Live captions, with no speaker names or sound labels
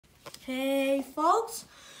Okay, folks,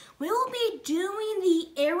 we'll be doing the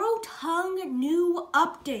Arrowtongue new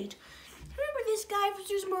update. Remember this guy from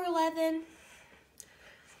Season 11?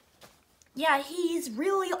 Yeah, he's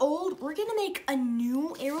really old. We're gonna make a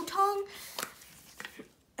new Arrowtongue.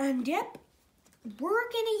 And yep,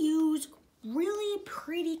 we're gonna use really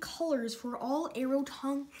pretty colors for all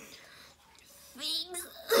Arrowtongue things.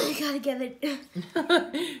 I gotta get it.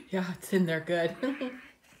 Yeah, it's in there good.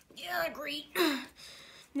 Yeah, great.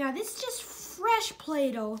 Now, this is just fresh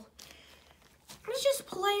Play-Doh. It's just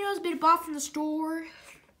Play-Doh's been bought from the store.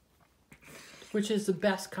 Which is the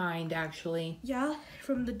best kind, actually. Yeah,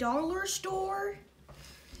 from the dollar store.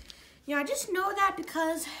 Yeah, I just know that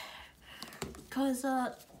because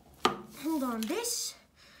hold on, this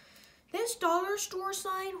dollar store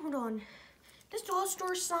sign, hold on. This dollar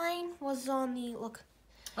store sign was on the, look.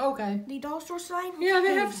 Okay. The dollar store sign? Yeah,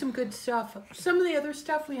 they have some good stuff. Some of the other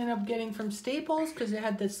stuff we ended up getting from Staples because it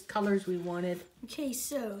had the colors we wanted. Okay,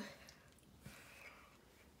 so.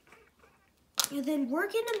 And then we're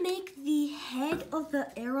going to make the head of the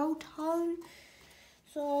Arrowtongue.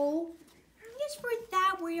 So, I guess for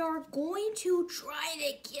that we are going to try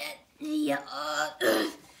to get the,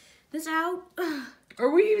 this out.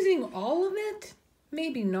 Are we using all of it?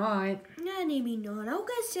 Maybe not. Nah, maybe not. I was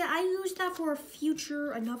gonna say I use that for a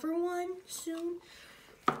future, another one soon.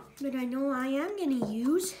 But I know I am gonna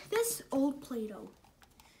use this old Play-Doh.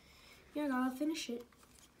 Yeah, I gotta finish it.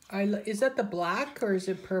 Is that the black or is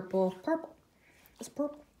it purple? Purple. It's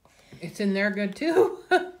purple. It's in there good too.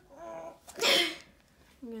 I'm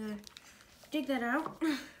gonna dig that out.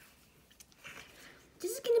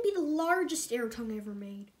 This is gonna be the largest Arrowtongue ever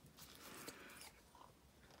made.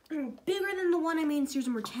 Bigger than the one I made in series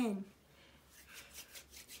number 10.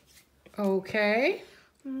 Okay.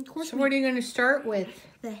 Of course, so what are you going to start with?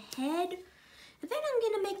 The head. And then I'm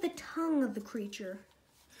going to make the tongue of the creature.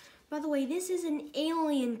 By the way, this is an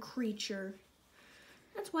alien creature.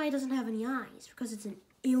 That's why it doesn't have any eyes, because it's an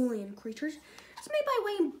alien creature. It's made by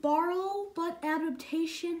Wayne Barlow, but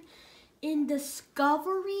adaptation in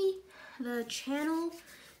Discovery, the channel.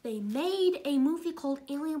 They made a movie called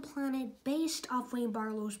Alien Planet based off Wayne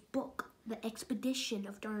Barlow's book, The Expedition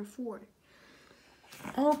of Darwin.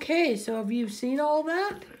 Okay, so have you seen all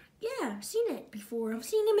that? Yeah, I've seen it before. I've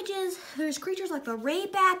seen images. There's creatures like the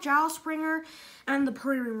Raybat, Giles Springer, and the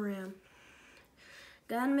Prairie Ram.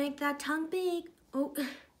 Gotta make that tongue big. Oh,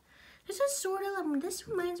 this is sort of, this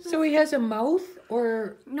reminds me. So he has a mouth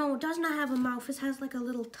or? No, it does not have a mouth. It has like a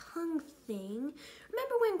little tongue thing.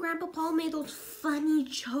 Remember when Grandpa Paul made those funny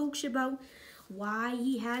jokes about why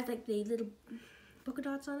he had like the little polka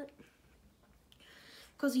dots on it?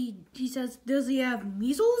 Because he says, does he have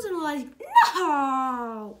measles? And we're like,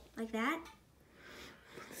 no! Like that.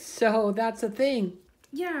 So that's a thing.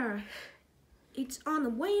 Yeah. It's on the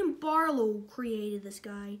Wayne Barlow created this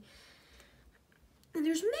guy. And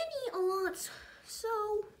there's many a lot. So,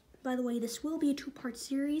 by the way, this will be a 2-part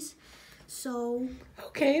series. So.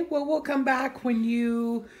 Okay, well, we'll come back when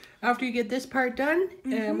after you get this part done,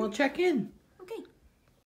 and we'll check in.